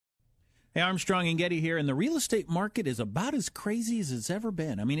Hey, Armstrong and Getty here, and the real estate market is about as crazy as it's ever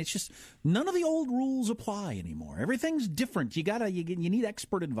been. I mean, it's just none of the old rules apply anymore. Everything's different. You need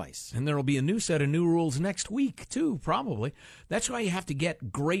expert advice. And there will be a new set of new rules next week, too, probably. That's why you have to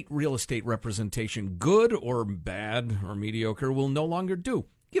get great real estate representation. Good or bad or mediocre will no longer do.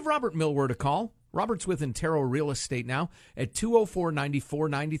 Give Robert Millward a call. Robert's with Intero Real Estate now at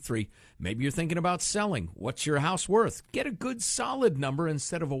 204-9493. Maybe you're thinking about selling. What's your house worth? Get a good, solid number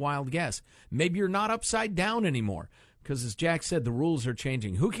instead of a wild guess. Maybe you're not upside down anymore because, as Jack said, the rules are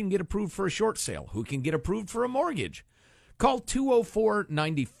changing. Who can get approved for a short sale? Who can get approved for a mortgage? Call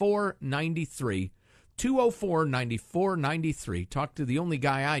 204-9493. 204-9493. Talk to the only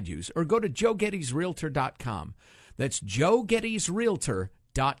guy I'd use. Or go to joegettysrealtor.com. That's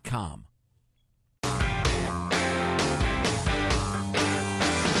joegettysrealtor.com.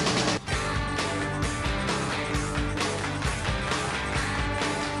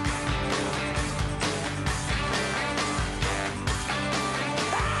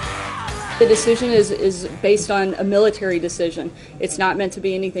 The decision is based on a military decision. It's not meant to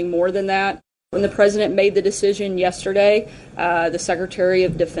be anything more than that. When the president made the decision yesterday, the Secretary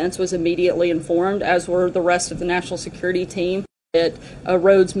of Defense was immediately informed, as were the rest of the national security team. It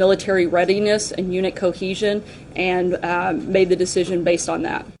erodes military readiness and unit cohesion, and made the decision based on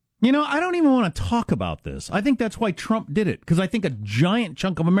that. You know, I don't even want to talk about this. I think that's why Trump did it, because I think a giant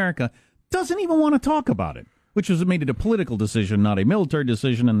chunk of America doesn't even want to talk about it, which was made it a political decision, not a military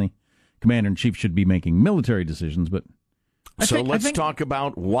decision, and the commander-in-chief should be making military decisions. But let's talk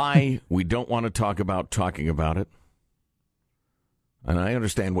about why we don't want to talk about talking about it. And I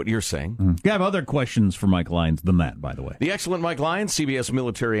understand what you're saying. Mm-hmm. You have other questions for Mike Lyons than that, by the way. The excellent Mike Lyons, CBS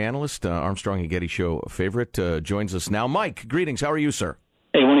military analyst, Armstrong and Getty show favorite, joins us now. Mike, greetings. How are you, sir?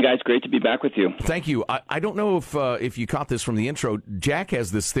 Hey, morning, guys. Great to be back with you. Thank you. I don't know if you caught this from the intro. Jack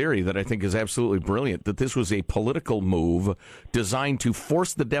has this theory that I think is absolutely brilliant, that this was a political move designed to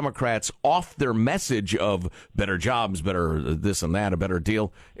force the Democrats off their message of better jobs, better this and that, a better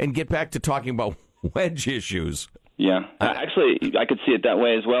deal, and get back to talking about wedge issues. Yeah, actually, I could see it that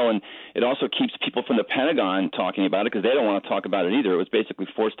way as well, and it also keeps people from the Pentagon talking about it because they don't want to talk about it either. It was basically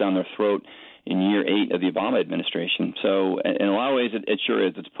forced down their throat in year 8 of the Obama administration. So in a lot of ways, it sure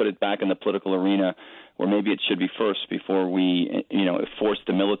is. It's put it back in the political arena where maybe it should be first before we, force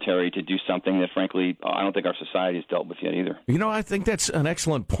the military to do something that, frankly, I don't think our society has dealt with yet either. You know, I think that's an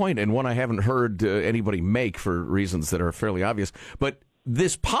excellent point, and one I haven't heard anybody make for reasons that are fairly obvious. But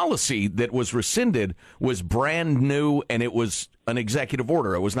this policy that was rescinded was brand new, and it was an executive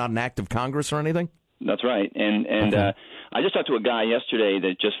order. It was not an act of Congress or anything? That's right. And okay. I just talked to a guy yesterday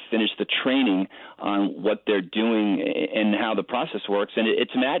that just finished the training on what they're doing and how the process works, and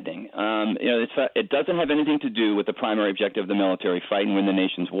it's maddening. It doesn't have anything to do with the primary objective of the military, fight and win the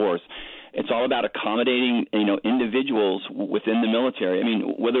nation's wars. It's all about accommodating, individuals within the military. I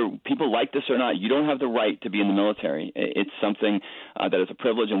mean, whether people like this or not, you don't have the right to be in the military. It's something that is a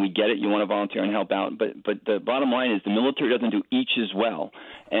privilege, and we get it. You want to volunteer and help out. But the bottom line is the military doesn't do each as well.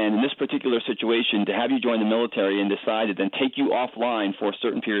 And in this particular situation, to have you join the military and decide to then take you offline for a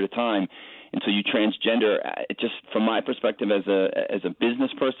certain period of time until you transgender, it just, from my perspective as a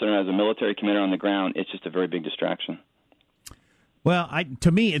business person and as a military commander on the ground, it's just a very big distraction. Well,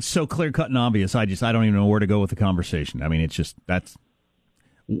 to me, it's so clear-cut and obvious. I don't even know where to go with the conversation. I mean, it's just that's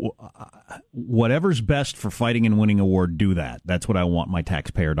whatever's best for fighting and winning a war. Do that. That's what I want my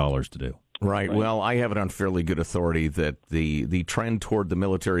taxpayer dollars to do. Right. Well, I have it on fairly good authority that the trend toward the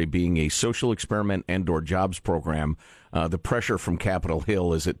military being a social experiment and/or jobs program, the pressure from Capitol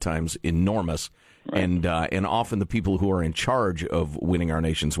Hill is at times enormous. Right. And often the people who are in charge of winning our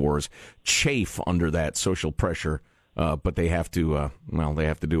nation's wars chafe under that social pressure. But they have to, they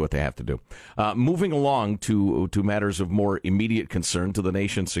have to do what they have to do. Moving along to matters of more immediate concern to the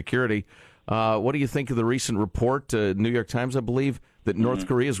nation's security. What do you think of the recent report, New York Times, I believe, that North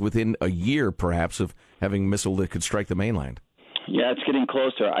Korea is within a year, perhaps, of having a missile that could strike the mainland? Yeah, it's getting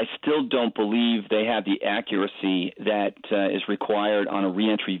closer. I still don't believe they have the accuracy that is required on a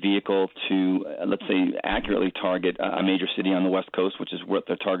reentry vehicle to, let's say, accurately target a major city on the West Coast, which is what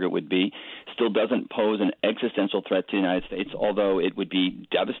their target would be. Still doesn't pose an existential threat to the United States, although it would be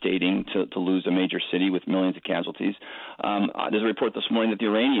devastating to lose a major city with millions of casualties. There's a report this morning that the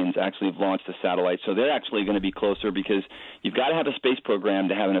Iranians actually have launched a satellite, so they're actually going to be closer because you've got to have a space program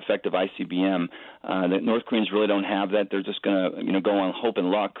to have an effective ICBM. The North Koreans really don't have that. They're just going to go on hope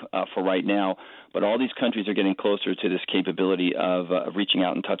and luck for right now. But all these countries are getting closer to this capability of reaching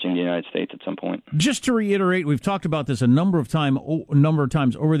out and touching the United States at some point. Just to reiterate, we've talked about this a number of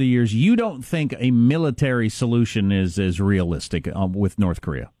times over the years. You don't think a military solution is realistic with North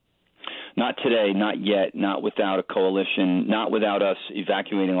Korea? not today, not yet, not without a coalition, not without us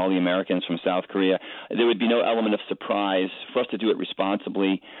evacuating all the Americans from South Korea. There would be no element of surprise for us to do it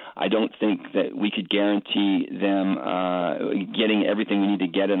responsibly. I don't think that we could guarantee them getting everything we need to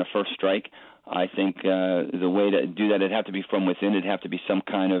get in a first strike. I think the way to do that, it'd have to be from within. It'd have to be some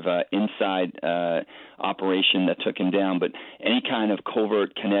kind of inside operation that took him down. But any kind of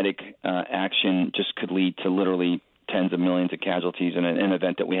covert, kinetic action just could lead to literally tens of millions of casualties in an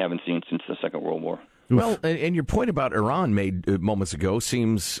event that we haven't seen since the Second World War. Well, and your point about Iran made moments ago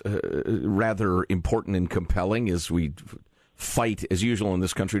seems rather important and compelling as we fight, as usual in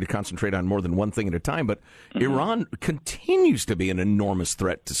this country, to concentrate on more than one thing at a time. But Iran continues to be an enormous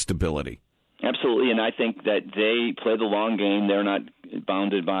threat to stability. Absolutely, and I think that they play the long game. They're not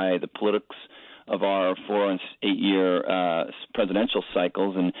bounded by the politics of our 4 and 8 year presidential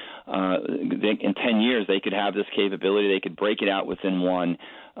cycles, and in 10 years they could have this capability. They could break it out within one,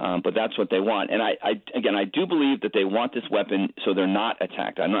 but that's what they want. And I do believe that they want this weapon so they're not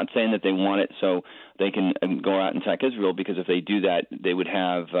attacked. I'm not saying that they want it so they can go out and attack Israel, because if they do that, they would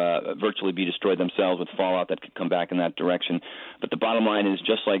have virtually be destroyed themselves with fallout that could come back in that direction. But the bottom line is,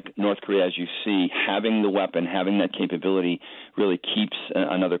 just like North Korea, as you see, having the weapon, having that capability really keeps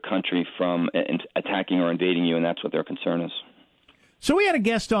another country from attacking or invading you, and that's what their concern is. So we had a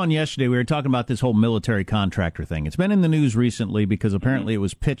guest on yesterday. We were talking about this whole military contractor thing. It's been in the news recently because apparently it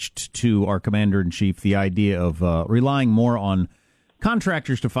was pitched to our commander-in-chief, the idea of relying more on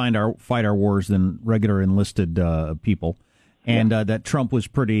contractors to fight our wars than regular enlisted people, and that Trump was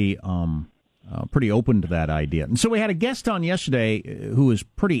pretty open to that idea. And so we had a guest on yesterday who was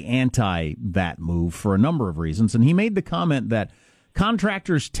pretty anti that move for a number of reasons, and he made the comment that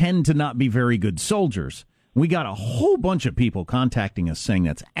contractors tend to not be very good soldiers. We got a whole bunch of people contacting us saying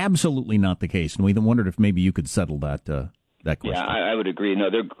that's absolutely not the case, and we wondered if maybe you could settle that question. Yeah, I would agree.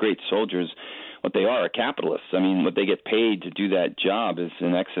 No, they're great soldiers. What they are capitalists. I mean, what they get paid to do that job is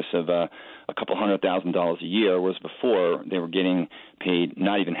in excess of a couple $100,000 a year, whereas before they were getting paid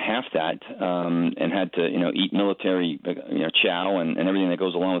not even half that, and had to eat military chow and everything that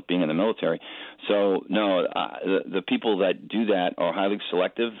goes along with being in the military. So no, the people that do that are highly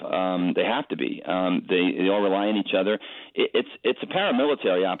selective. They have to be. They all rely on each other. It's a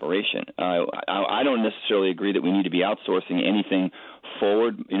paramilitary operation. I don't necessarily agree that we need to be outsourcing anything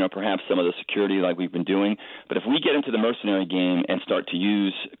forward, perhaps some of the security like we've been doing. But if we get into the mercenary game and start to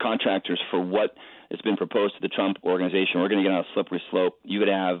use contractors for what has been proposed to the Trump organization, we're going to get on a slippery slope. You would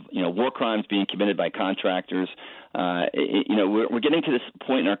have, war crimes being committed by contractors. We're getting to this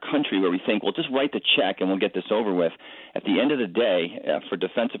point in our country where we think, well, just write the check and we'll get this over with. At the end of the day, for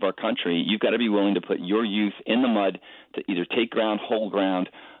defense of our country, you've got to be willing to put your youth in the mud to either take ground, hold ground,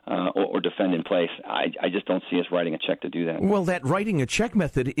 or defend in place. I just don't see us writing a check to do that. Well, that writing a check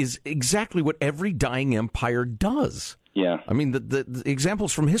method is exactly what every dying empire does. Yeah. I mean, the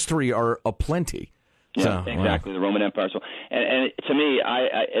examples from history are aplenty. Yeah, so, exactly. The Roman Empire. So, and to me,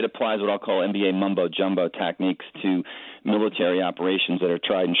 it applies what I'll call NBA mumbo-jumbo techniques to military operations that are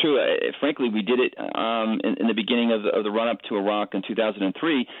tried and true. Frankly, we did it in the beginning of the run-up to Iraq in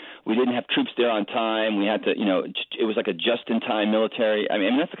 2003. We didn't have troops there on time. We had to, it was like a just-in-time military. I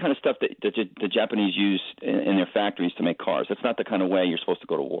mean, that's the kind of stuff that the Japanese use in their factories to make cars. That's not the kind of way you're supposed to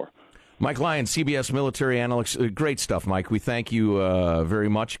go to war. Mike Lyon, CBS military analyst. Great stuff, Mike. We thank you very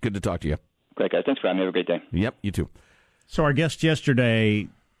much. Good to talk to you. Great, guys. Thanks for having me. Have a great day. Yep, you too. So our guest yesterday,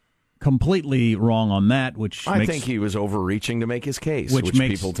 completely wrong on that, I think he was overreaching to make his case, which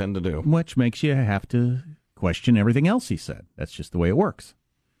people tend to do. Which makes you have to question everything else he said. That's just the way it works.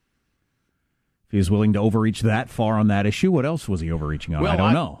 If he was willing to overreach that far on that issue, what else was he overreaching on? Well, I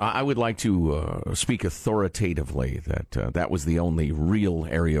don't know. I would like to speak authoritatively that that was the only real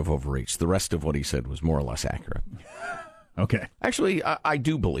area of overreach. The rest of what he said was more or less accurate. Okay. Actually, I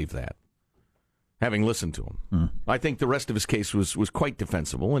do believe that, having listened to him. I think the rest of his case was quite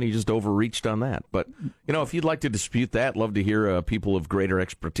defensible, and he just overreached on that. But, if you'd like to dispute that, love to hear people of greater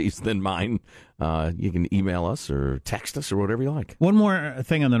expertise than mine. You can email us or text us or whatever you like. One more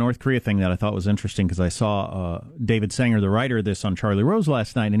thing on the North Korea thing that I thought was interesting, because I saw David Sanger, the writer of this, on Charlie Rose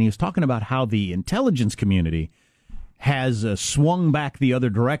last night, and he was talking about how the intelligence community has swung back the other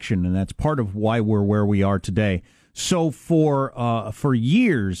direction, and that's part of why we're where we are today. So for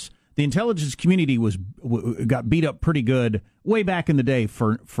years, the intelligence community got beat up pretty good way back in the day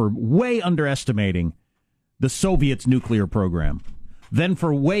for way underestimating the Soviets' nuclear program, then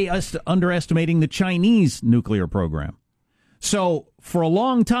for way underestimating the Chinese nuclear program. So for a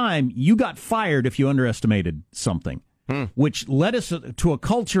long time, you got fired if you underestimated something, which led us to a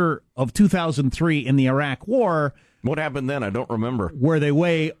culture of 2003 in the Iraq War What happened then? I don't remember. Where they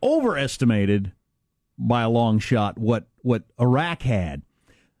way overestimated by a long shot what Iraq had.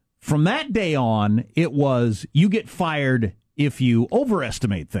 From that day on, it was you get fired if you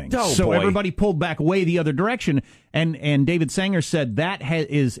overestimate things. Oh, so boy. everybody pulled back away the other direction, and David Sanger said that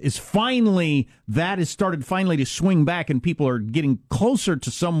is started finally to swing back, and people are getting closer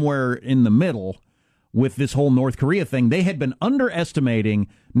to somewhere in the middle with this whole North Korea thing. They had been underestimating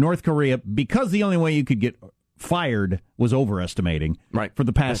North Korea because the only way you could get fired was overestimating. Right. For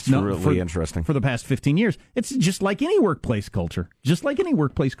the past That's really interesting. For the past 15 years. It's just like any workplace culture.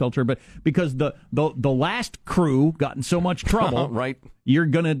 But because the last crew got in so much trouble, right. You're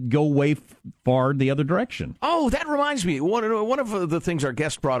going to go way far the other direction. Oh, that reminds me. One of the things our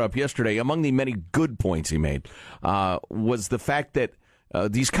guest brought up yesterday, among the many good points he made, was the fact that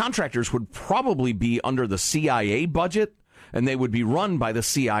these contractors would probably be under the CIA budget, and they would be run by the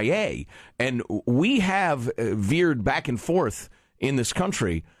CIA. And we have veered back and forth in this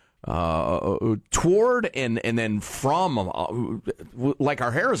country toward and then from, like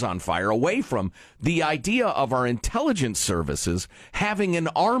our hair is on fire, away from the idea of our intelligence services having an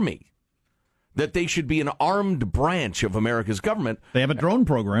army, that they should be an armed branch of America's government. They have a drone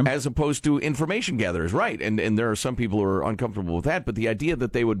program. As opposed to information gatherers, right. And there are some people who are uncomfortable with that, but the idea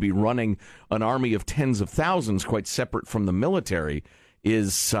that they would be running an army of tens of thousands quite separate from the military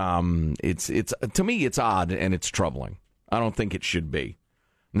is, it's to me, it's odd and it's troubling. I don't think it should be.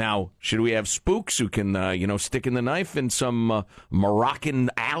 Now, should we have spooks who can, stick in the knife in some Moroccan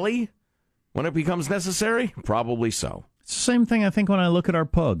alley when it becomes necessary? Probably so. It's the same thing I think when I look at our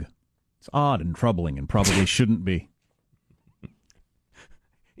pug. It's odd and troubling and probably shouldn't be.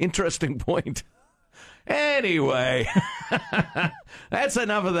 Interesting point. Anyway, that's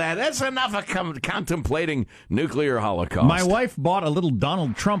enough of that. That's enough of contemplating nuclear holocaust. My wife bought a little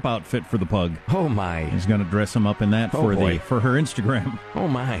Donald Trump outfit for the pug. Oh, my. He's going to dress him up in that for her Instagram. Oh,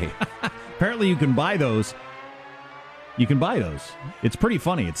 my. Apparently you can buy those. It's pretty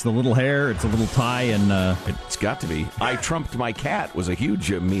funny. It's the little hair, it's a little tie, and it's got to be. I trumped my cat was a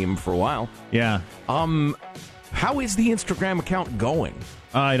huge meme for a while. Yeah. How is the Instagram account going?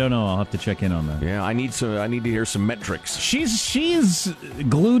 I don't know. I'll have to check in on that. Yeah, I need to hear some metrics. She's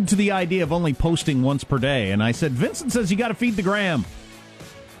glued to the idea of only posting once per day, and I said, Vincent says you got to feed the gram.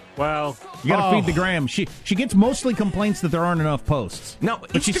 Well, you got to feed the gram. She gets mostly complaints that there aren't enough posts. No,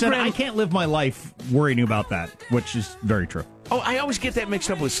 but she said I can't live my life worrying about that, which is very true. Oh, I always get that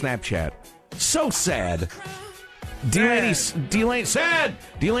mixed up with Snapchat. So sad. Delaney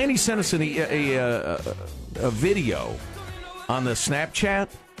sent us a video on the Snapchat.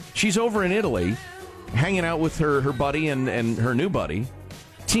 She's over in Italy, hanging out with her buddy and her new buddy,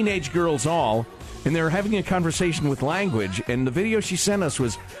 teenage girls all. And they were having a conversation with language, and the video she sent us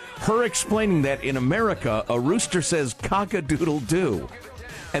was her explaining that in America, a rooster says cock-a-doodle-doo,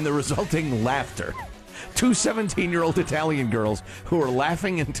 and the resulting laughter. Two 17-year-old Italian girls who were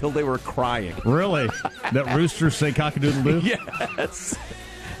laughing until they were crying. Really? That roosters say cock-a-doodle-doo? Yes.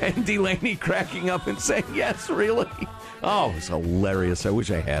 And Delaney cracking up and saying, yes, really? Oh, it was hilarious. I wish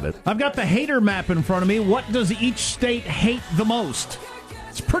I had it. I've got the hater map in front of me. What does each state hate the most?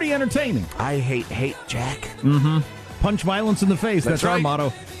 It's pretty entertaining. I hate Jack. Mm-hmm. Punch violence in the face. That's right. Our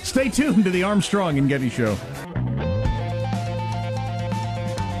motto. Stay tuned to the Armstrong and Getty Show.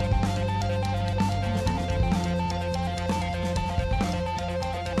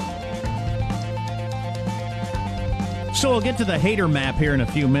 So we'll get to the hater map here in a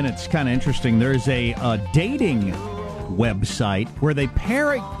few minutes. Kind of interesting. There's a dating website where they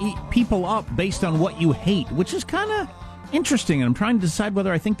pair people up based on what you hate, which is kind of interesting, and I'm trying to decide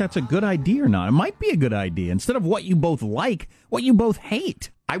whether I think that's a good idea or not. It might be a good idea. Instead of what you both like, what you both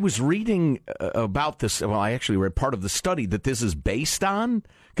hate. I was reading about this. Well, I actually read part of the study that this is based on,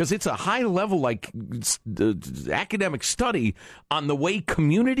 because it's a high-level, academic study on the way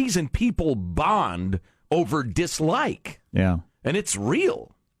communities and people bond over dislike. Yeah. And it's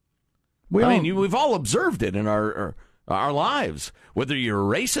real. We've all observed it in our lives, whether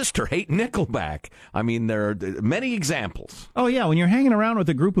you're a racist or hate Nickelback. I mean, there are many examples. Oh, yeah, when you're hanging around with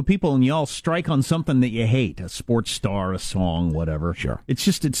a group of people and you all strike on something that you hate, a sports star, a song, whatever. Sure. It's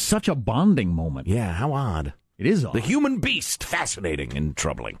such a bonding moment. Yeah, how odd. It is odd. The human beast, fascinating and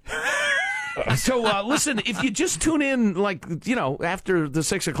troubling. So, listen, if you just tune in, after the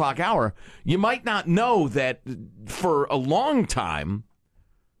 6 o'clock hour, you might not know that for a long time,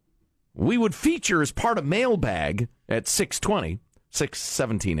 we would feature as part of Mailbag at 6:20,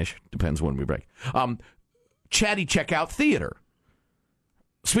 6:17-ish, depends when we break, Chatty Checkout Theater.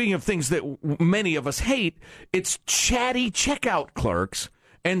 Speaking of things that many of us hate, it's chatty checkout clerks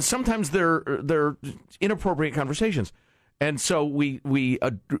and sometimes they're inappropriate conversations, and so we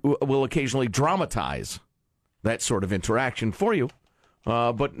will occasionally dramatize that sort of interaction for you.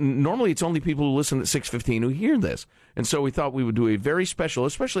 But normally it's only people who listen at 6:15 who hear this. And so we thought we would do a very special,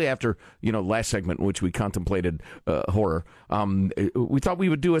 especially after, last segment in which we contemplated horror. We thought we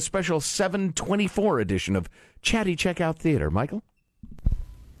would do a special 7/24 edition of Chatty Checkout Theater. Michael?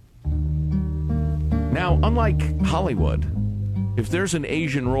 Now, unlike Hollywood, if there's an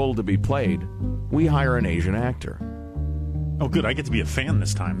Asian role to be played, we hire an Asian actor. Oh, good. I get to be a fan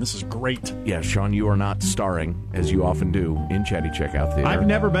this time. This is great. Yeah, Sean, you are not starring, as you often do, in Chatty Checkout Theater. I've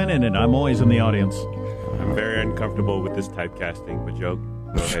never been in it. I'm always in the audience. I'm very uncomfortable with this typecasting, but Joe,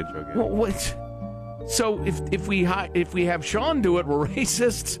 go ahead, Joe. Well, what? So if we have Sean do it, we're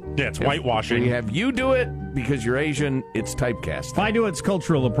racist. Yeah, it's whitewashing. If we have you do it because you're Asian, it's typecasting. If I do it, it's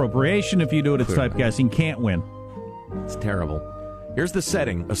cultural appropriation. If you do it, it's typecasting. Can't win. It's terrible. Here's the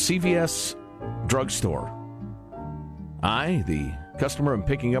setting: a CVS drugstore. I, the customer, am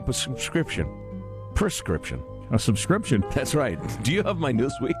picking up a prescription. A subscription? That's right. Do you have my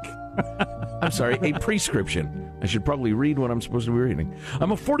Newsweek? I'm sorry, a prescription. I should probably read what I'm supposed to be reading.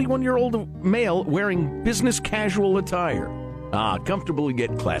 I'm a 41-year-old male wearing business casual attire. Comfortably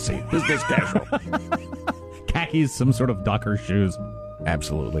get classy. Business casual. Khakis, some sort of Docker shoes.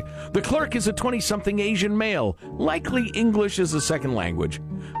 Absolutely. The clerk is a 20-something Asian male, likely English as a second language.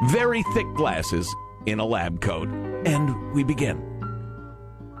 Very thick glasses in a lab coat. And we begin.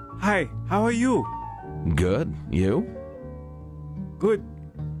 Hi, how are you? Good. You? Good.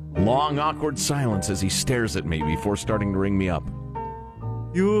 Long, awkward silence as he stares at me before starting to ring me up.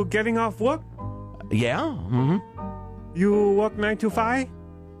 You getting off work? Yeah? Mm-hmm. You work 9 to 5?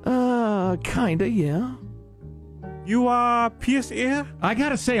 Kinda, yeah. You are Pierce ear? I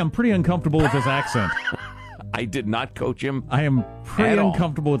gotta say, I'm pretty uncomfortable with his accent. I did not coach him. I am pretty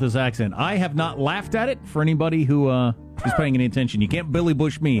uncomfortable with his accent. I have not laughed at it for anybody who is paying any attention. You can't Billy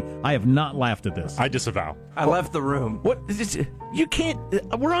Bush me. I have not laughed at this. I disavow. I left the room. What? You can't.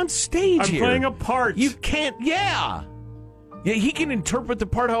 We're on stage here. I'm playing a part. You can't. Yeah. He can interpret the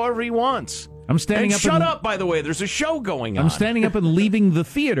part however he wants. I'm standing and up. Shut up, by the way. There's a show going on. I'm standing up and leaving the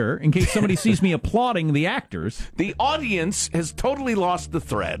theater in case somebody sees me applauding the actors. The audience has totally lost the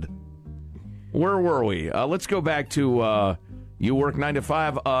thread. Where were we? Let's go back to you work 9 to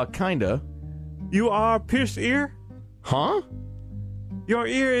 5. Kinda. You are Pierce ear? Huh? Your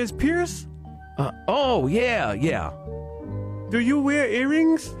ear is Pierce? Oh, yeah. Do you wear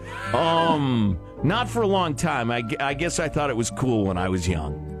earrings? Not for a long time. I guess I thought it was cool when I was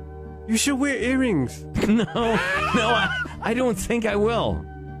young. You should wear earrings. No, I don't think I will.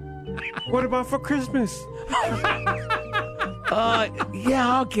 What about for Christmas?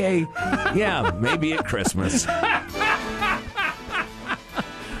 Yeah, okay. Yeah, maybe at Christmas.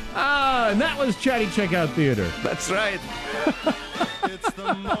 And that was Chatty Checkout Theater. That's right. It's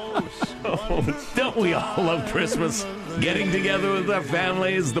the most Don't we all love Christmas? Getting together with our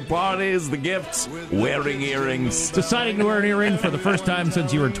families, the parties, the gifts, wearing earrings. Deciding to wear an earring for the first time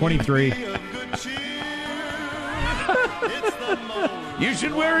since you were 23. You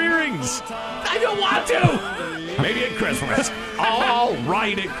should wear earrings. I don't want to. Maybe at Christmas. All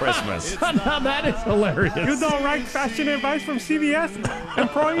right at Christmas. Now that is hilarious. You don't write fashion advice from CVS,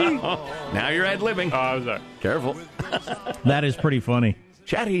 employee? Now you're ad-libbing. Oh, I'm sorry. Careful. That is pretty funny.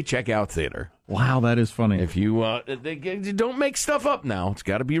 Chatty Checkout Theater. Wow, that is funny. If you don't make stuff up now, it's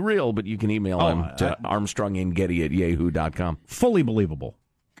got to be real, but you can email him to armstrongandgetty@yahoo.com. Fully believable.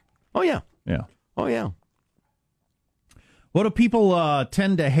 Oh, yeah. Yeah. Oh, yeah. What do people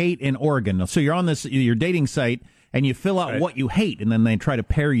tend to hate in Oregon? So you're on your dating site, and you fill out what you hate, and then they try to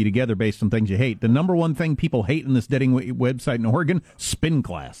pair you together based on things you hate. The number one thing people hate in this dating website in Oregon, spin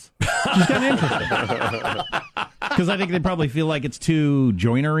class. Which is kind of interesting. Because I think they probably feel like it's too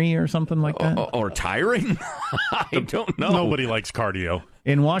joinery or something like that. Or tiring? I don't know. Nobody likes cardio.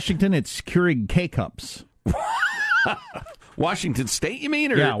 In Washington, it's Keurig K-Cups. Washington State, you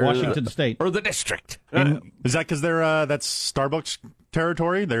mean? Yeah, Washington State. Or the district. Is that because that's Starbucks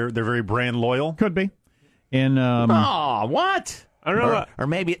territory? They're very brand loyal? Could be. In what? I don't know. Or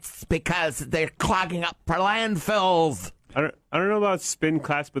maybe it's because they're clogging up our landfills. I don't know about spin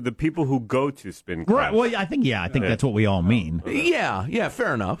class, but the people who go to spin class. Right. Well, I think that's what we all mean. Yeah,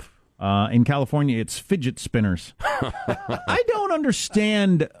 fair enough. In California, it's fidget spinners. I don't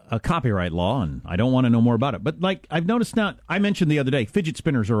understand a copyright law, and I don't want to know more about it. But like I've noticed now, I mentioned the other day, fidget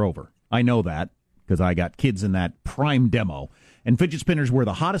spinners are over. I know that because I got kids in that prime demo. And fidget spinners were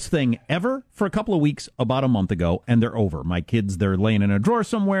the hottest thing ever for a couple of weeks about a month ago, and they're over. My kids, they're laying in a drawer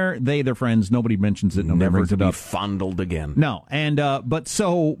somewhere. Their friends, nobody mentions it. Nobody Never brings to it be up. fondled again. No, and but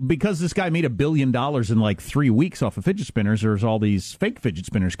so because this guy made $1 billion in like 3 weeks off of fidget spinners, there's all these fake fidget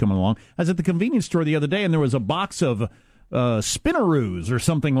spinners coming along. I was at the convenience store the other day, and there was a box of spinneroos or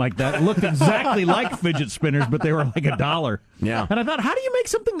something like that. It looked exactly like fidget spinners, but they were like $1. Yeah. And I thought, how do you make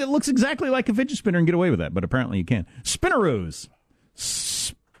something that looks exactly like a fidget spinner and get away with that? But apparently you can. Spinneroos.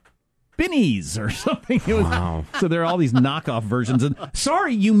 Spinnies or something. Wow. So there are all these knockoff versions. And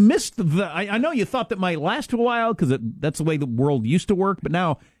sorry, you missed the... I know you thought that might last a while because that's the way the world used to work, but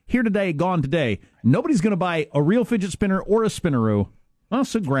now, here today, gone today, nobody's going to buy a real fidget spinner or a spinneroo. Well,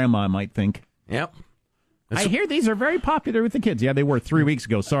 so grandma might think. Yep. I hear these are very popular with the kids. Yeah, they were 3 weeks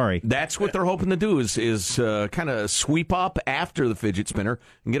ago. Sorry. That's what they're hoping to do is kind of sweep up after the fidget spinner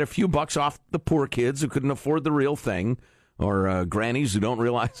and get a few bucks off the poor kids who couldn't afford the real thing, or grannies who don't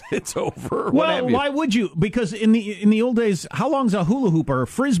realize it's over. Well, why would you? Because in the old days, how long's a hula hoop or a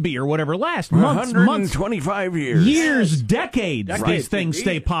frisbee or whatever last? Months, 125 years. Years, decades. These things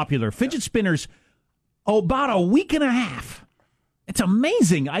stay popular. Fidget spinners, about a week and a half. It's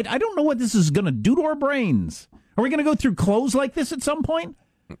amazing. I don't know what this is going to do to our brains. Are we going to go through clothes like this at some point?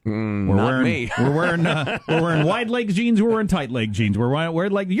 Me. We're wearing wide leg jeans. We're wearing tight leg jeans. You're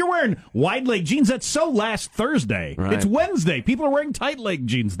wearing wide leg jeans. That's so last Thursday. Right. It's Wednesday. People are wearing tight leg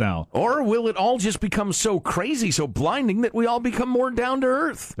jeans now. Or will it all just become so crazy, so blinding that we all become more down to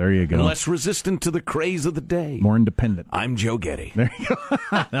earth? There you go. And less resistant to the craze of the day. More independent. I'm Joe Getty. There you go.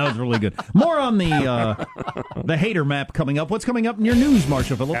 That was really good. More on the hater map coming up. What's coming up in your news,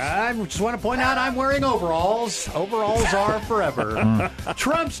 Marshall Phillips? I just want to point out I'm wearing overalls. Overalls are forever.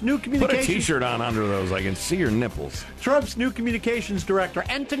 Trump's new Put a communications... T-shirt on under those. I can see your nipples. Trump's new communications director,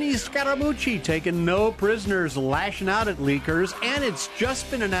 Anthony Scaramucci, taking no prisoners, lashing out at leakers, and it's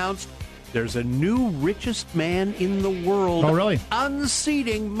just been announced there's a new richest man in the world. Oh, really?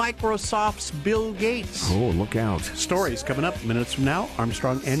 Unseating Microsoft's Bill Gates. Oh, look out. Stories coming up minutes from now.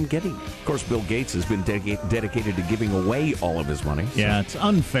 Armstrong and Getty. Of course, Bill Gates has been dedicated to giving away all of his money. Yeah, it's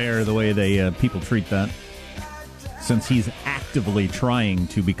unfair the way they people treat that, since he's actively trying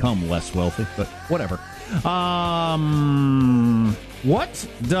to become less wealthy, but whatever. What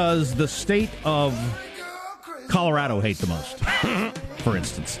does the state of Colorado hate the most, for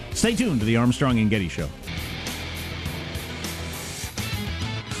instance? Stay tuned to the Armstrong and Getty Show.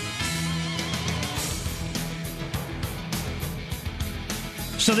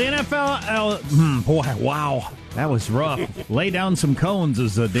 So the NFL, boy, wow. That was rough. Lay down some cones,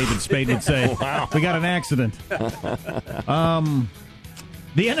 as David Spade would say. Wow. We got an accident.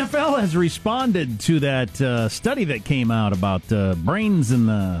 The NFL has responded to that study that came out about brains in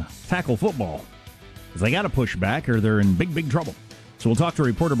tackle football. Because they got to push back or they're in big, big trouble. So we'll talk to a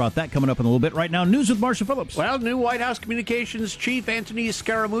reporter about that coming up in a little bit. Right now, news with Marshall Phillips. Well, new White House communications chief Anthony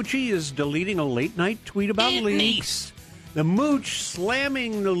Scaramucci is deleting a late-night tweet about leaks. The mooch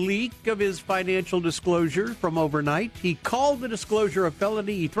slamming the leak of his financial disclosure from overnight. He called the disclosure a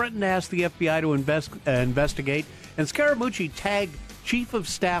felony. He threatened to ask the FBI to investigate. And Scaramucci tagged Chief of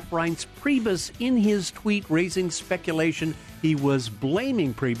Staff Reince Priebus in his tweet, raising speculation he was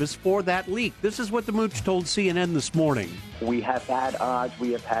blaming Priebus for that leak. This is what the mooch told CNN this morning. We have had odds.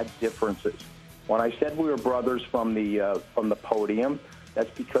 We have had differences. When I said we were brothers from the podium,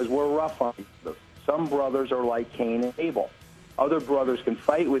 that's because we're rough on each other. Some brothers are like Cain and Abel. Other brothers can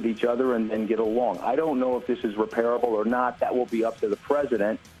fight with each other and get along. I don't know if this is repairable or not. That will be up to the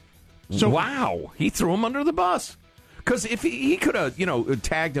president. So wow, he threw him under the bus. Because if he could have,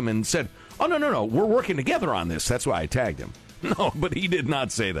 tagged him and said, "Oh no, we're working together on this." That's why I tagged him. No, but he did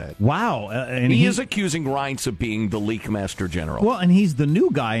not say that. Wow, and he is accusing Reince of being the leak master general. Well, and he's the new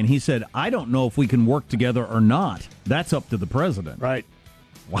guy, and he said, "I don't know if we can work together or not. That's up to the president." Right.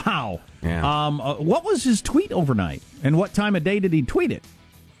 Wow. Yeah. What was his tweet overnight, and what time of day did he tweet it?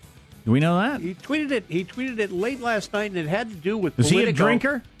 Do we know that? He tweeted it late last night, and it had to do with Was he a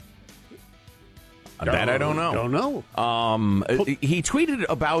drinker? That I don't know. Don't know. He tweeted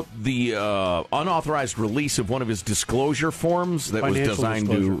about the unauthorized release of one of his disclosure forms that was designed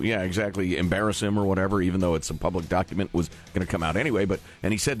to, embarrass him or whatever, even though it's a public document, was going to come out anyway.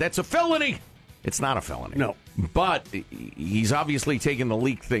 And he said, that's a felony. It's not a felony. No. But he's obviously taking the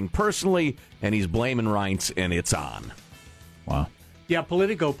leak thing personally, and he's blaming Reince, and it's on. Wow. Yeah,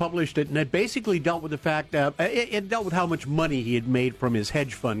 Politico published it, and it basically dealt with the fact that it dealt with how much money he had made from his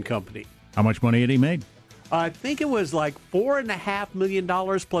hedge fund company. How much money had he made? I think it was like $4.5 million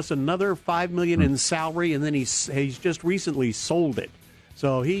plus another $5 million in salary, and then he's just recently sold it.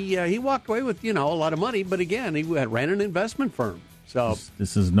 So he walked away with, a lot of money, but again, he ran an investment firm. So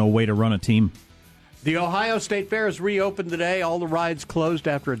this is no way to run a team. The Ohio State Fair is reopened today. All the rides closed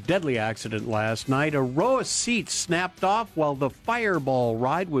after a deadly accident last night. A row of seats snapped off while the Fireball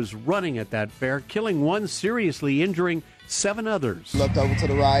ride was running at that fair, killing one, seriously injuring 7 others. Looked over to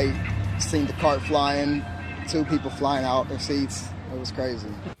the right, seen the cart flying, 2 people flying out their seats. It was crazy.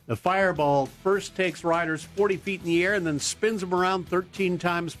 The Fireball first takes riders 40 feet in the air and then spins them around 13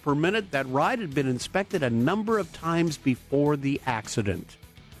 times per minute. That ride had been inspected a number of times before the accident.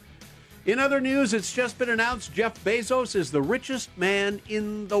 In other news, it's just been announced Jeff Bezos is the richest man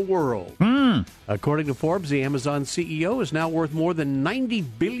in the world. According to Forbes, the Amazon CEO is now worth more than $90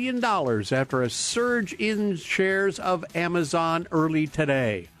 billion after a surge in shares of Amazon early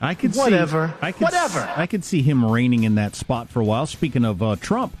today. I could see him reigning in that spot for a while. Speaking of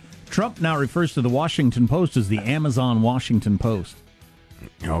Trump now refers to the Washington Post as the Amazon Washington Post.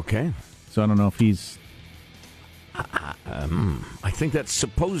 Okay. So I don't know if he's... I think that's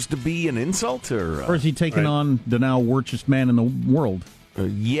supposed to be an insult, or is he taking on the now richest man in the world?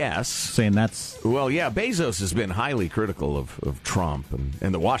 Yes. Saying that's... Well, yeah, Bezos has been highly critical of Trump,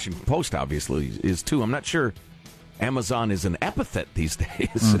 and the Washington Post obviously is too. I'm not sure Amazon is an epithet these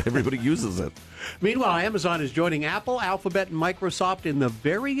days. Everybody uses it. Meanwhile, Amazon is joining Apple, Alphabet, and Microsoft in the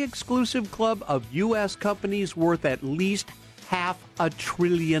very exclusive club of U.S. companies worth at least $500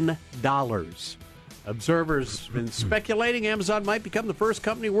 billion. Observers have been speculating Amazon might become the first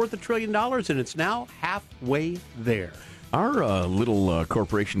company worth $1 trillion, and it's now halfway there. Our little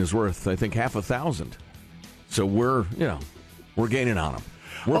corporation is worth, I think, 500,000. So we're gaining on them.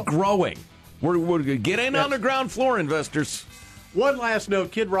 We're growing. We're getting on the ground floor, investors. One last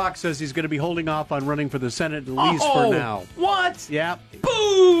note. Kid Rock says he's going to be holding off on running for the Senate, at least for now. What? Yeah.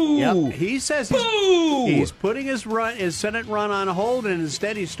 Boo! Yep. He says he's putting his Senate run on hold, and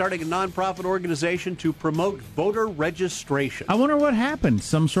instead he's starting a nonprofit organization to promote voter registration. I wonder what happened.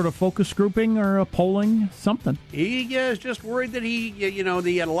 Some sort of focus grouping or a polling, something. He is just worried that he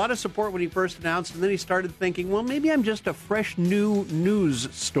had a lot of support when he first announced, and then he started thinking, well, maybe I'm just a fresh new news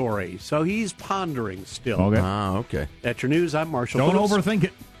story. So he's pondering still. Okay. Okay. That's your news. I'm Marshall Don't Phillips. overthink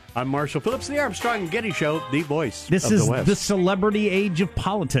it. I'm Marshall Phillips, the Armstrong and Getty Show, the voice This of is the West. the celebrity age of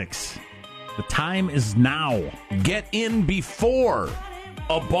politics. The time is now. Get in before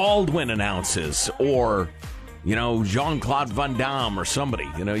a Baldwin announces, or Jean-Claude Van Damme or somebody.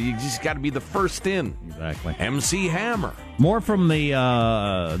 You just got to be the first in. Exactly. MC Hammer. More from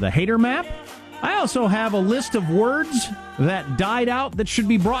the hater map. I also have a list of words that died out that should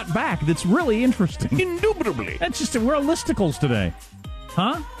be brought back. That's really interesting. Indubitably. That's just we're listicles today.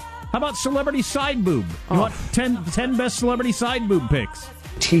 Huh? How about celebrity side boob? You want 10 best celebrity side boob picks?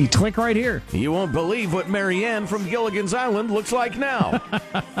 Click right here. You won't believe what Marianne from Gilligan's Island looks like now.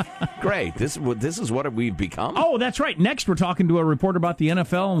 Great. This is what we've become. Oh, that's right. Next, we're talking to a reporter about the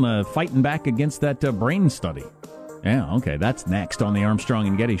NFL and fighting back against that brain study. Yeah, okay. That's next on the Armstrong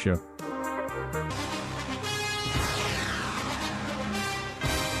and Getty Show.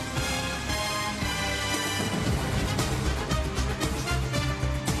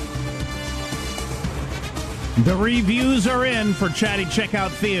 The reviews are in for Chatty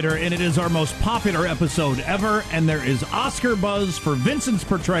Checkout Theater, and it is our most popular episode ever, and there is Oscar buzz for Vincent's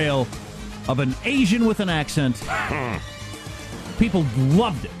portrayal of an Asian with an accent. People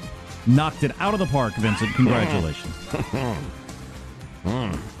loved it. Knocked it out of the park, Vincent. Congratulations.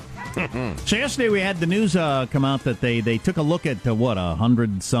 So yesterday we had the news come out that they took a look at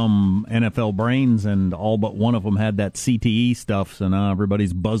 100-some NFL brains, and all but one of them had that CTE stuff. So now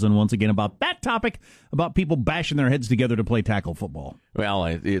everybody's buzzing once again about that topic, about people bashing their heads together to play tackle football. Well,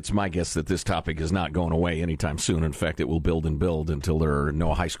 it's my guess that this topic is not going away anytime soon. In fact, it will build and build until there are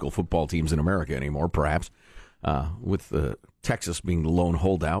no high school football teams in America anymore, perhaps, with Texas being the lone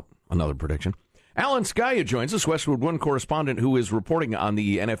holdout. Another prediction. Alan Skaya joins us, Westwood One correspondent who is reporting on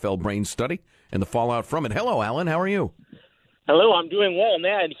the NFL brain study and the fallout from it. Hello, Alan. How are you? Hello, I'm doing well,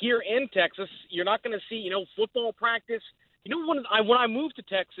 man. Here in Texas, you're not going to see, football practice. When I moved to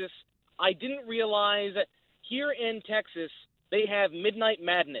Texas, I didn't realize that here in Texas, they have Midnight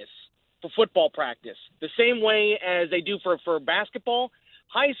Madness for football practice. The same way as they do for basketball,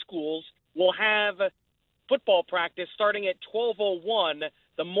 high schools will have football practice starting at 12:01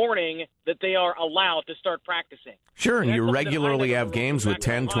 the morning that they are allowed to start practicing. Sure, and you regularly have games with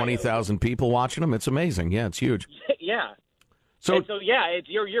 10, 20,000 people watching them. It's amazing. Yeah, it's huge. Yeah. So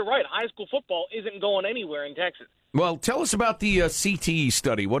you're right. High school football isn't going anywhere in Texas. Well, tell us about the CTE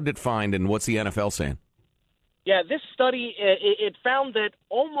study. What did it find, and what's the NFL saying? Yeah, this study, it found that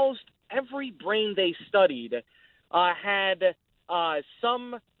almost every brain they studied had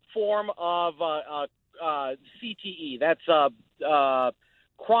some form of CTE. That's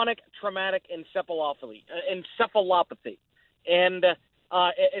chronic traumatic encephalopathy. And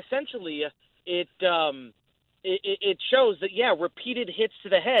essentially, it shows that, repeated hits to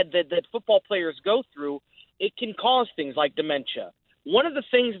the head that football players go through, it can cause things like dementia. One of the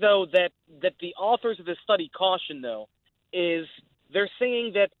things, though, that the authors of this study caution, though, is they're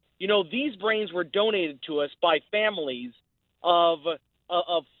saying that, these brains were donated to us by families of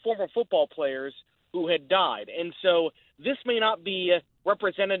former football players who had died. And so this may not be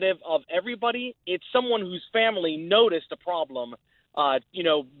representative of everybody. It's someone whose family noticed a problem, that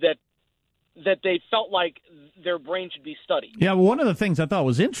they felt like their brain should be studied. Yeah, well, one of the things I thought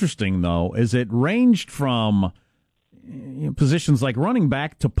was interesting, though, is it ranged from positions like running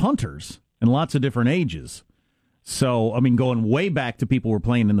back to punters in lots of different ages. So, going way back to people who were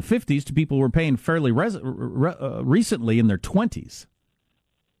playing in the 50s to people who were playing fairly recently in their 20s.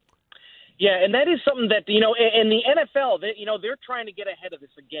 Yeah, and that is something that, in the NFL, they're trying to get ahead of this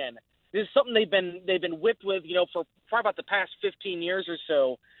again. This is something they've been whipped with, for probably about the past 15 years or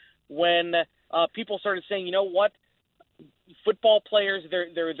so, when people started saying, you know what, football players,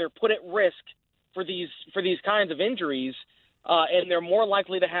 they're put at risk for these kinds of injuries, and they're more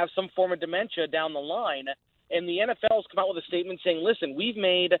likely to have some form of dementia down the line. And the NFL's come out with a statement saying, listen, we've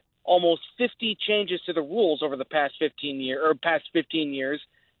made almost 50 changes to the rules over the past 15 years,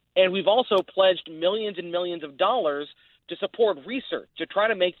 and we've also pledged millions and millions of dollars to support research to try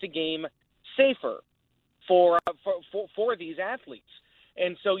to make the game safer for these athletes.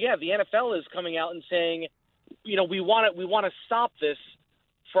 And so, the NFL is coming out and saying, we want to stop this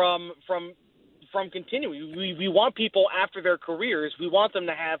from continuing. We want people after their careers, we want them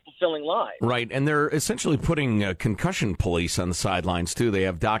to have fulfilling lives. Right, and they're essentially putting concussion police on the sidelines, too. They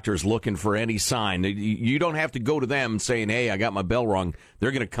have doctors looking for any sign. You don't have to go to them saying, hey, I got my bell rung.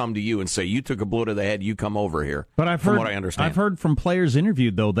 They're going to come to you and say, you took a blow to the head, you come over here. But from what I understand. I've heard from players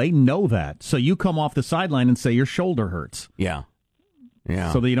interviewed, though, they know that. So you come off the sideline and say your shoulder hurts. Yeah.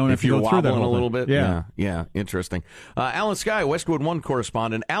 Yeah. So that you don't have to go through that a little bit. Yeah. Yeah. Interesting. Alan Skye, Westwood One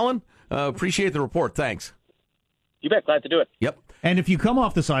correspondent. Alan, appreciate the report. Thanks. You bet. Glad to do it. Yep. And if you come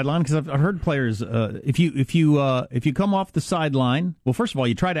off the sideline, because I've heard players, if you come off the sideline, well, first of all,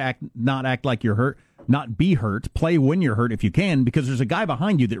 you try to not act like you're hurt, not be hurt, play when you're hurt if you can, because there's a guy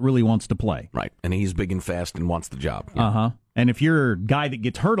behind you that really wants to play. Right. And he's big and fast and wants the job. Yeah. Uh-huh. And if you're a guy that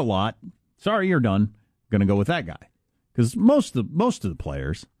gets hurt a lot, sorry, you're done. Going to go with that guy. Because most of the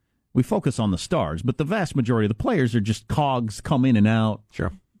players, we focus on the stars, but the vast majority of the players are just cogs, come in and out.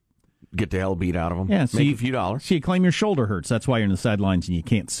 Sure. Get the hell beat out of them. Yeah, Make a few dollars. So you claim your shoulder hurts. That's why you're in the sidelines and you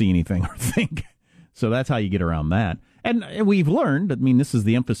can't see anything or think. So that's how you get around that. And we've learned, this is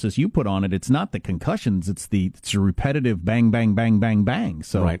the emphasis you put on it, it's not the concussions, it's a repetitive bang, bang, bang, bang, bang.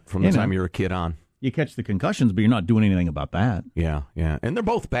 So, right, from the time you're a kid on. You catch the concussions, but you're not doing anything about that. Yeah. And they're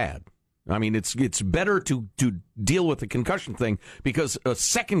both bad. It's better to deal with the concussion thing because a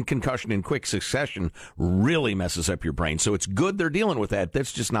second concussion in quick succession really messes up your brain. So it's good they're dealing with that.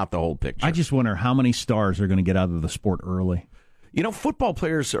 That's just not the whole picture. I just wonder how many stars are going to get out of the sport early. Football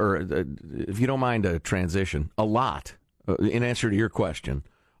players are, if you don't mind a transition, a lot. In answer to your question,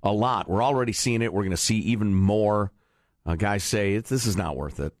 a lot. We're already seeing it. We're going to see even more guys say this is not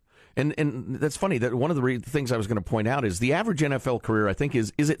worth it. And that's funny that one of the things I was going to point out is the average NFL career, I think,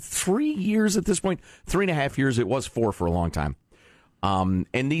 is it 3 years at this point? 3.5 years. It was 4 for a long time. And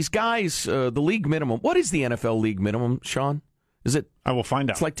these guys, the league minimum, what is the NFL league minimum, Sean? Is it? I will find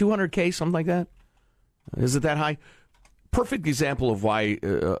out. It's like $200K, something like that? Is it that high? Perfect example of why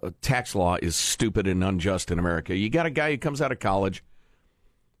tax law is stupid and unjust in America. You got a guy who comes out of college.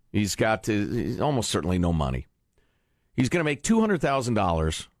 He's got almost certainly no money. He's going to make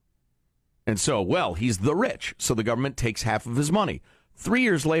 $200,000. And so, he's the rich, so the government takes half of his money. 3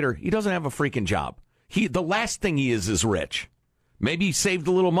 years later, he doesn't have a freaking job. The last thing he is rich. Maybe he saved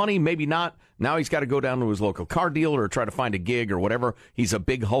a little money, maybe not. Now he's got to go down to his local car dealer or try to find a gig or whatever. He's a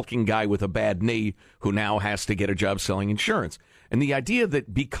big hulking guy with a bad knee who now has to get a job selling insurance. And the idea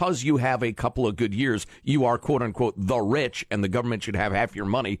that because you have a couple of good years, you are, quote unquote, the rich and the government should have half your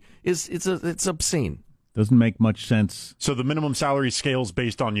money it's obscene. Doesn't make much sense. So the minimum salary scales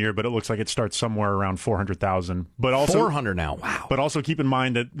based on year, but it looks like it starts somewhere around $400,000. But also 400 now. Wow. But also keep in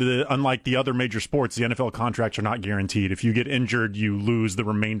mind that unlike the other major sports, the NFL contracts are not guaranteed. If you get injured, you lose the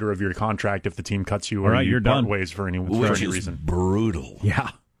remainder of your contract if the team cuts you or you part ways for any reason. Brutal.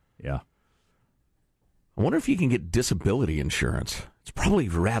 Yeah. I wonder if you can get disability insurance. It's probably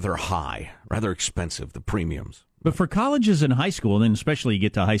rather high, rather expensive, the premiums. But for colleges and high school, and then especially you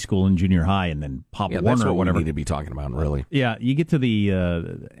get to high school and junior high, and then Pop Warner that's what or whatever we need to be talking about, really. Yeah, you get to the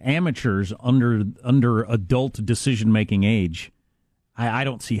amateurs under adult decision-making age. I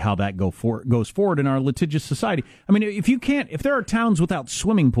don't see how that goes forward in our litigious society. I mean, if there are towns without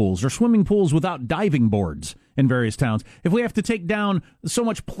swimming pools or swimming pools without diving boards in various towns, if we have to take down so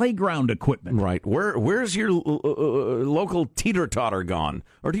much playground equipment, right? Where's your local teeter-totter gone,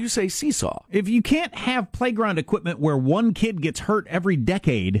 or do you say seesaw? If you can't have playground equipment where one kid gets hurt every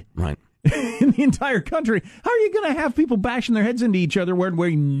decade, right? In the entire country, how are you going to have people bashing their heads into each other where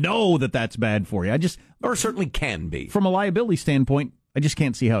we know that that's bad for you? Or certainly can be from a liability standpoint. I just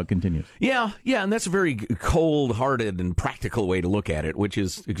can't see how it continues. Yeah, and that's a very cold-hearted and practical way to look at it, which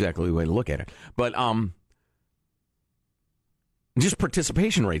is exactly the way to look at it. But just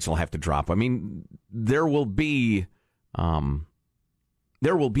participation rates will have to drop. I mean, there will be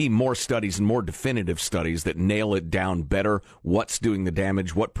more studies and more definitive studies that nail it down better. What's doing the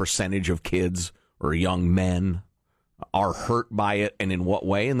damage? What percentage of kids or young men are hurt by it, and in what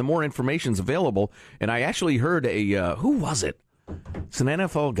way? And the more information's available. And I actually heard who was it? It's an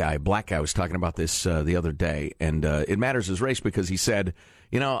NFL guy, black guy, was talking about this the other day, and it matters his race because he said,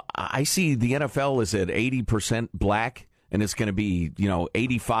 I see the NFL is at 80% black, and it's going to be,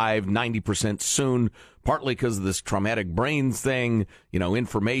 85, 90% soon, partly because of this traumatic brains thing,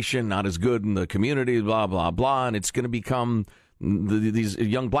 information not as good in the community, blah, blah, blah, and it's going to become, these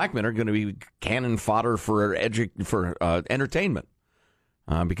young black men are going to be cannon fodder for entertainment.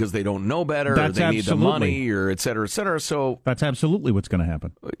 Because they don't know better, or they need the money, or et cetera, et cetera. So that's absolutely what's going to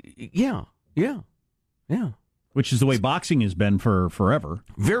happen. Yeah. Which is the way boxing has been for forever.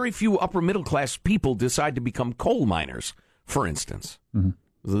 Very few upper middle class people decide to become coal miners, for instance.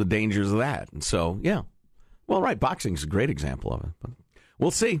 Mm-hmm. The dangers of that. And so, yeah. Well, right, boxing's a great example of it. But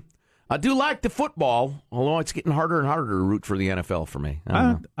we'll see. I do like the football, although it's getting harder and harder to root for the NFL for me.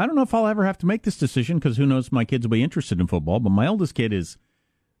 I don't know if I'll ever have to make this decision because who knows, my kids will be interested in football. But my oldest kid is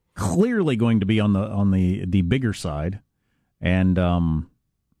clearly going to be on the bigger side, and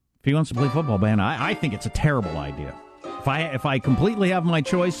if he wants to play football, man, I think it's a terrible idea. If I completely have my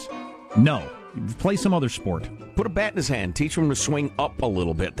choice, no, play some other sport. Put a bat in his hand, teach him to swing up a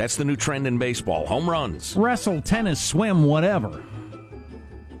little bit. That's the new trend in baseball. Home runs, wrestle, tennis, swim, whatever.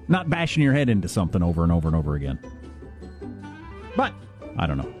 Not bashing your head into something over and over and over again. But I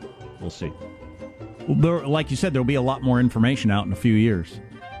don't know. We'll see. Like you said, there'll be a lot more information out in a few years.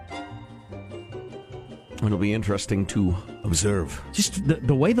 It'll be interesting to observe. Just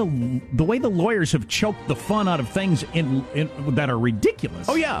the way the lawyers have choked the fun out of things in that are ridiculous.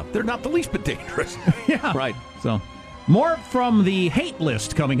 Oh yeah, they're not the least bit dangerous. Yeah, right. So more from the hate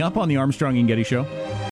list coming up on the Armstrong and Getty Show.